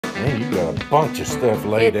Man, you got a bunch of stuff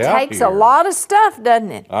laid out here. It takes a lot of stuff,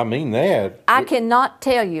 doesn't it? I mean that. I cannot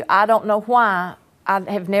tell you. I don't know why I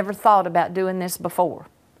have never thought about doing this before.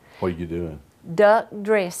 What are you doing? Duck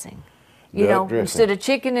dressing. You know, instead of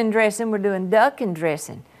chicken and dressing, we're doing duck and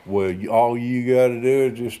dressing. Well, all you got to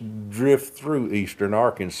do is just drift through eastern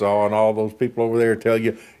Arkansas, and all those people over there tell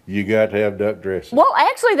you you got to have duck dressing. Well,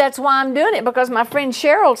 actually, that's why I'm doing it, because my friend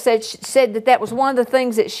Cheryl said that was one of the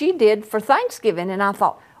things that she did for Thanksgiving, and I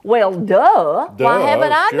thought, well, duh. Why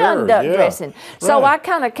haven't I done duck dressing? So I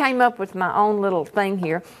kind of came up with my own little thing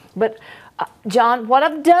here. But John, what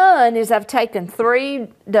I've done is I've taken 3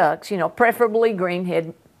 ducks, you know, preferably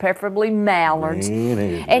greenhead, preferably mallards,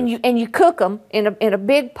 and you cook them in a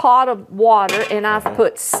big pot of water, and I've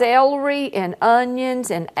put celery and onions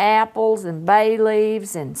and apples and bay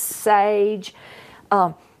leaves and sage,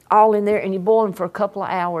 all in there, and you boil them for a couple of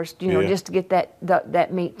hours, you know, just to get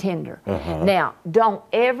that meat tender. Now, don't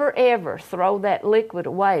ever throw that liquid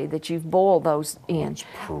away that you've boiled those in. It's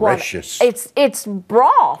precious. Well, it's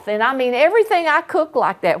broth, and I mean everything I cook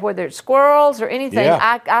like that, whether it's squirrels or anything,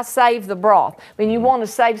 I save the broth. I mean, you want to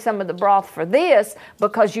save some of the broth for this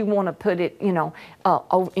because you want to put it, you know,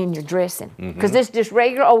 in your dressing. Because this is just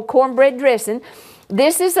regular old cornbread dressing.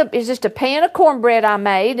 This is just a pan of cornbread I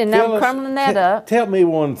made, and now I'm crumbling that up. Tell me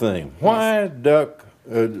one thing. Why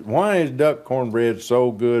is duck cornbread so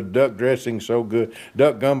good, duck dressing so good,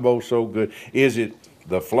 duck gumbo so good? Is it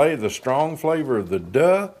the strong flavor of the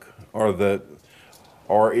duck,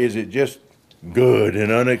 or is it just good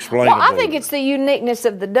and unexplainable? Well, I think it's the uniqueness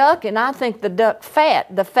of the duck, and I think the duck fat,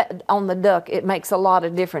 on the duck, it makes a lot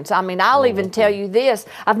of difference. I mean, I'll even tell you this.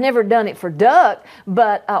 I've never done it for duck,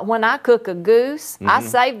 but when I cook a goose, I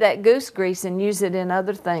save that goose grease and use it in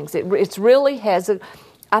other things. It really has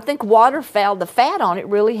I think waterfowl, the fat on it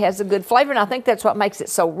really has a good flavor, and I think that's what makes it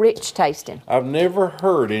so rich tasting. I've never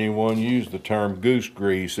heard anyone use the term goose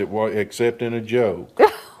grease except in a joke.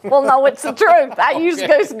 Well, no, it's the truth. I use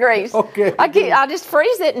goose grease. Okay. I just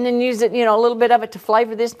freeze it and then use it, you know, a little bit of it to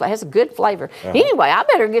flavor this. It has a good flavor. Anyway, I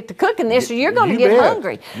better get to cooking this or you're going to get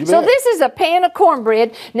hungry. So this is a pan of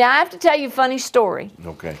cornbread. Now, I have to tell you a funny story.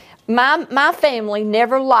 Okay. My family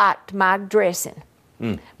never liked my dressing.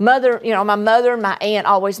 Mother, you know, my mother and my aunt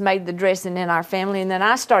always made the dressing in our family, and then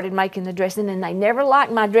I started making the dressing, and they never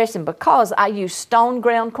liked my dressing because I used stone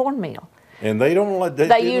ground cornmeal. And they don't like that.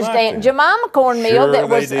 They used Aunt Jemima cornmeal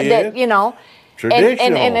you know,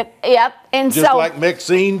 traditional. And just like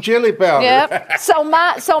Mexican chili powder. Yep. So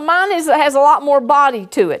mine has a lot more body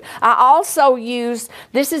to it. I also used,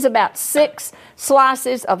 this is about 6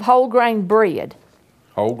 slices of whole grain bread.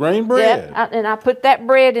 Whole grain bread. Yep. And I put that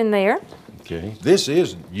bread in there. Okay. This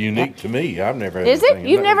is unique to me. I've never had Is it?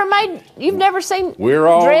 You've never seen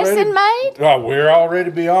dressing made? Oh, we're already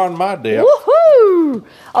beyond my depth. Woohoo!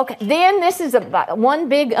 Okay, then this is about 1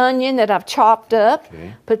 big onion that I've chopped up.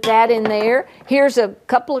 Okay. Put that in there. Here's a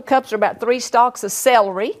couple of cups or about 3 stalks of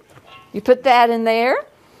celery. You put that in there.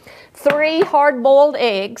 3 hard-boiled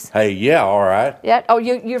eggs. Hey, yeah, all right. Yeah. Oh,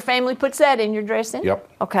 your family puts that in your dressing? Yep.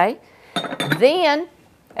 Okay. Then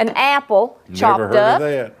an apple chopped up. Never heard of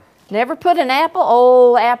that. Never put an apple?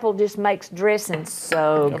 Oh, apple just makes dressing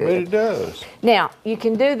so good. I bet it does. Now, you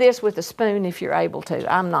can do this with a spoon if you're able to.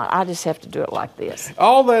 I'm not. I just have to do it like this.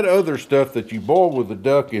 All that other stuff that you boil with the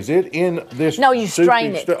duck, is it in this? No, you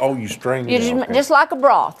strain it. Oh, you strain it. Okay. Just like a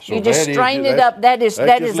broth. So you just strain it up. That is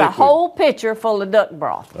a whole pitcher full of duck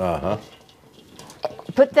broth. Uh-huh.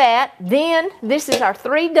 Put that, then this is our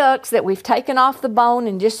 3 ducks that we've taken off the bone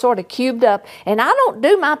and just sort of cubed up. And I don't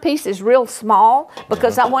do my pieces real small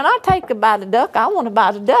because when I take a bite of duck, I want to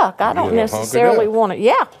bite a duck. I don't necessarily want it.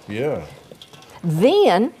 Yeah. Yeah.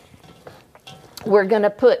 Then we're going to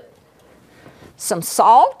put some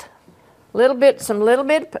salt. A lot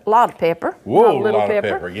of pepper. Whoa, a lot of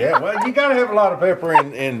pepper. Yeah, well, you got to have a lot of pepper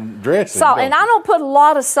in dressing. Salt, and I don't put a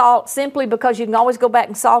lot of salt simply because you can always go back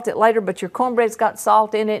and salt it later, but your cornbread's got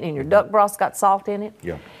salt in it and your duck broth's got salt in it.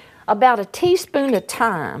 Yeah. About a teaspoon of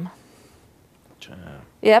thyme.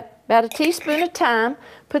 Yep, about a teaspoon of thyme.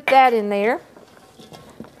 Put that in there.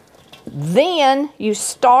 Then you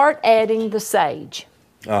start adding the sage.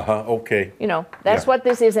 Okay. You know, that's what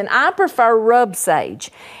this is. And I prefer rub sage.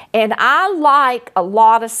 And I like a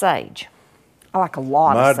lot of sage. I like a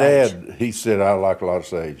lot of sage. My dad, he said I like a lot of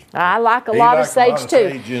sage. I like a lot of sage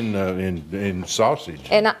too. Sage in sausage.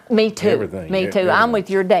 And me too. Everything. Me too. Everything. I'm with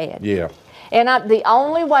your dad. Yeah. And the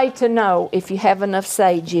only way to know if you have enough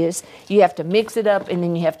sage is you have to mix it up and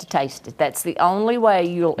then you have to taste it. That's the only way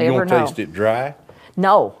you'll ever know. You taste it dry?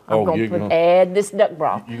 No, I'm going to add this duck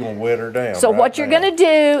broth. You're going to wet her down. So what you're going to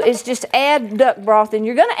do is just add duck broth, and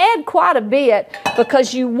you're going to add quite a bit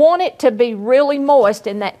because you want it to be really moist,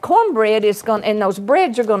 and that cornbread is going, and those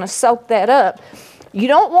breads are going to soak that up. You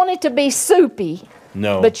don't want it to be soupy.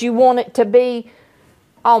 No. But you want it to be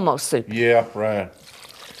almost soupy. Yeah, right.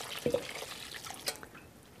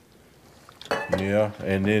 Yeah,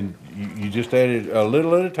 and then you just add it a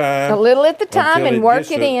little at a time. A little at the time and work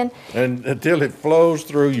it in. And until it flows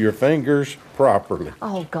through your fingers properly.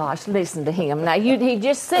 Oh, gosh, listen to him. Now, he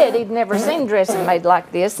just said he'd never seen dressing made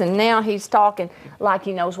like this, and now he's talking like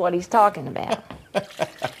he knows what he's talking about.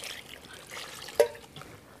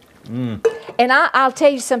 And I'll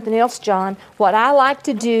tell you something else, John. What I like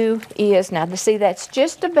to do is, now, to see, that's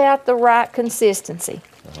just about the right consistency.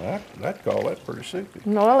 I'd call that pretty soupy.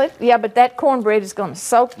 No, yeah, but that cornbread is going to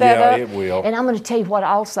soak that up. Yeah, it will. And I'm going to tell you what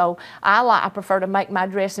also, I prefer to make my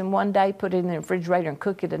dressing one day, put it in the refrigerator, and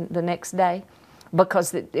cook it the next day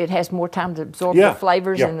because it has more time to absorb the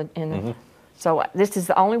flavors. Yeah. So this is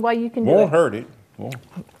the only way you can do it. Won't hurt it.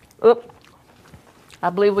 Oop. I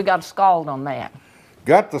believe we got a scald on that.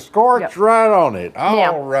 Got the scorch right on it.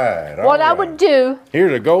 All right. What I would do...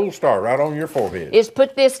 Here's a gold star right on your forehead. Is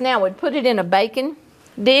put this now, we'd put it in a baking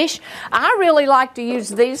dish. I really like to use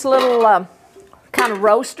these little kind of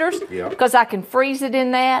roasters because I can freeze it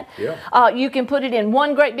in that. You can put it in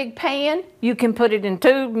one great big pan. You can put it in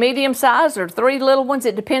 2 medium size or 3 little ones.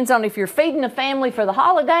 It depends on if you're feeding a family for the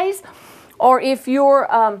holidays or if you're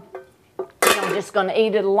just going to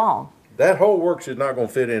eat it along. That whole works is not going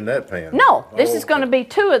to fit in that pan. No, this is going to be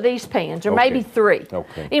 2 of these pans or maybe 3.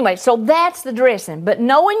 Okay. Anyway, so that's the dressing. But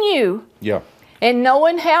knowing you... Yeah. And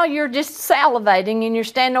knowing how you're just salivating and you're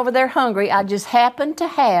standing over there hungry, I just happen to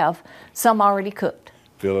have some already cooked.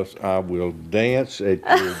 Phyllis, I will dance at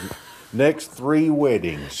your next 3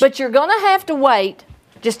 weddings. But you're going to have to wait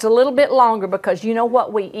just a little bit longer because you know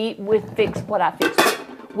what we eat with what I fix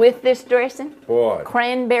with this dressing? What?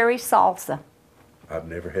 Cranberry salsa. I've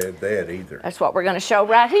never had that either. That's what we're going to show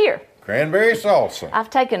right here. Cranberry salsa. I've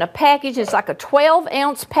taken a package. It's like a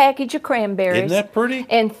 12-ounce package of cranberries. Isn't that pretty?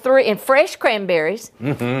 And fresh cranberries,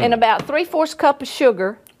 and about 3/4 cup of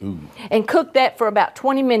sugar, and cook that for about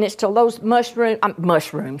 20 minutes till those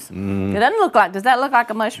mushrooms. It doesn't look like. Does that look like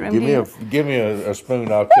a mushroom? Give me a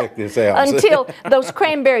spoon. I'll check this out. Until those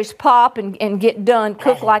cranberries pop and get done.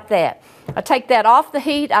 Cook like that. I take that off the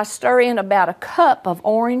heat. I stir in about a cup of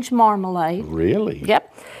orange marmalade. Really?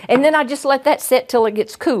 Yep. And then I just let that sit till it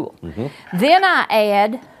gets cool. Then I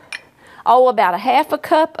add, about a 1/2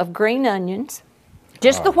 cup of green onions,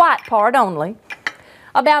 just the white part only.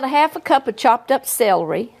 About a 1/2 cup of chopped up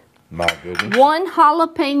celery. My goodness. 1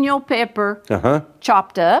 jalapeno pepper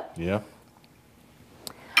chopped up. Yeah.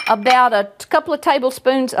 About a couple of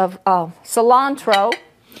tablespoons of cilantro.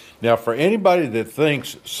 Now, for anybody that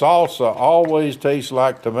thinks salsa always tastes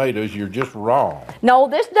like tomatoes, you're just wrong. No,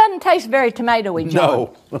 this doesn't taste very tomatoey, John.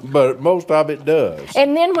 No, but most of it does.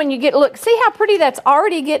 And then when you look, see how pretty that's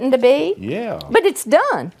already getting to be? Yeah. But it's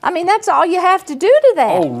done. I mean, that's all you have to do to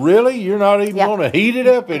that. Oh, really? You're not even going to heat it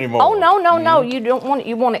up anymore? Oh, no. You don't want it.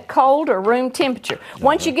 You want it cold or room temperature.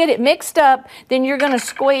 Once you get it mixed up, then you're going to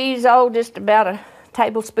squeeze, just about a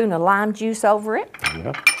tablespoon of lime juice over it.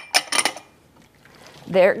 Yeah.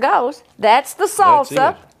 There it goes. That's the salsa.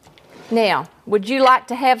 That's it. Now, would you like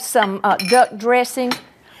to have some duck dressing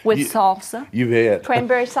with salsa? You've had.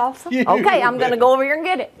 Cranberry salsa? Okay, I'm going to go over here and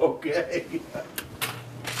get it. Okay.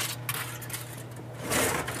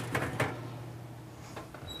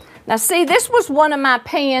 Now, see, this was one of my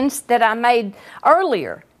pans that I made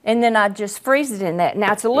earlier, and then I just freeze it in that.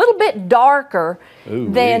 Now, it's a little bit darker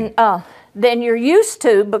than you're used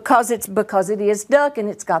to because it is duck and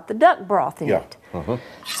it's got the duck broth in it.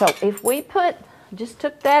 So if we just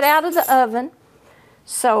took that out of the oven.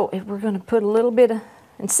 So if we're going to put a little bit of,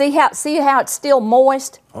 and see how it's still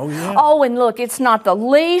moist? Oh, yeah. Oh, and look, it's not the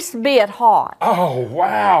least bit hot. Oh,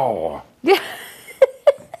 wow.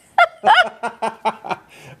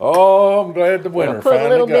 Oh, I'm glad the winter finally got here. Put a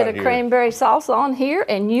little bit of cranberry salsa on here,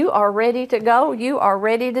 and you are ready to go. You are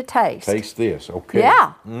ready to taste. Taste this, okay.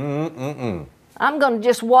 Yeah. I'm going to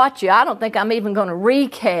just watch you. I don't think I'm even going to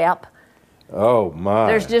recap. Oh, my.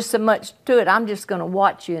 There's just so much to it. I'm just going to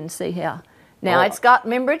watch you and see how. Now,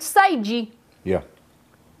 remember, it's sagey. Yeah.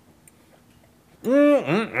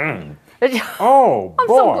 Oh, boy. I'm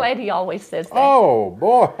so glad he always says that. Oh,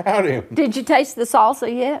 boy, howdy. Did you taste the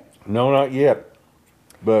salsa yet? No, not yet.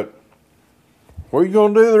 But what are you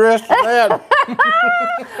going to do the rest of that?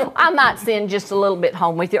 I might send just a little bit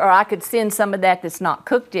home with you, or I could send some of that that's not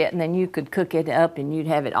cooked yet, and then you could cook it up and you'd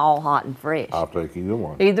have it all hot and fresh. I'll take either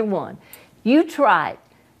one. Either one. You try it.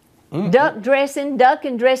 Duck dressing, duck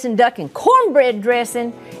and cornbread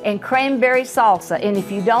dressing, and cranberry salsa. And if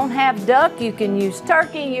you don't have duck, you can use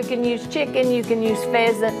turkey, you can use chicken, you can use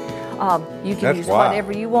pheasant, you can use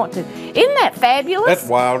whatever you want to. Isn't that fabulous? That's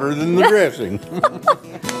wilder than the dressing.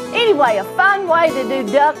 Anyway, a fun way to do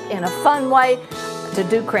duck and a fun way to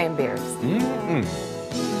do cranberries.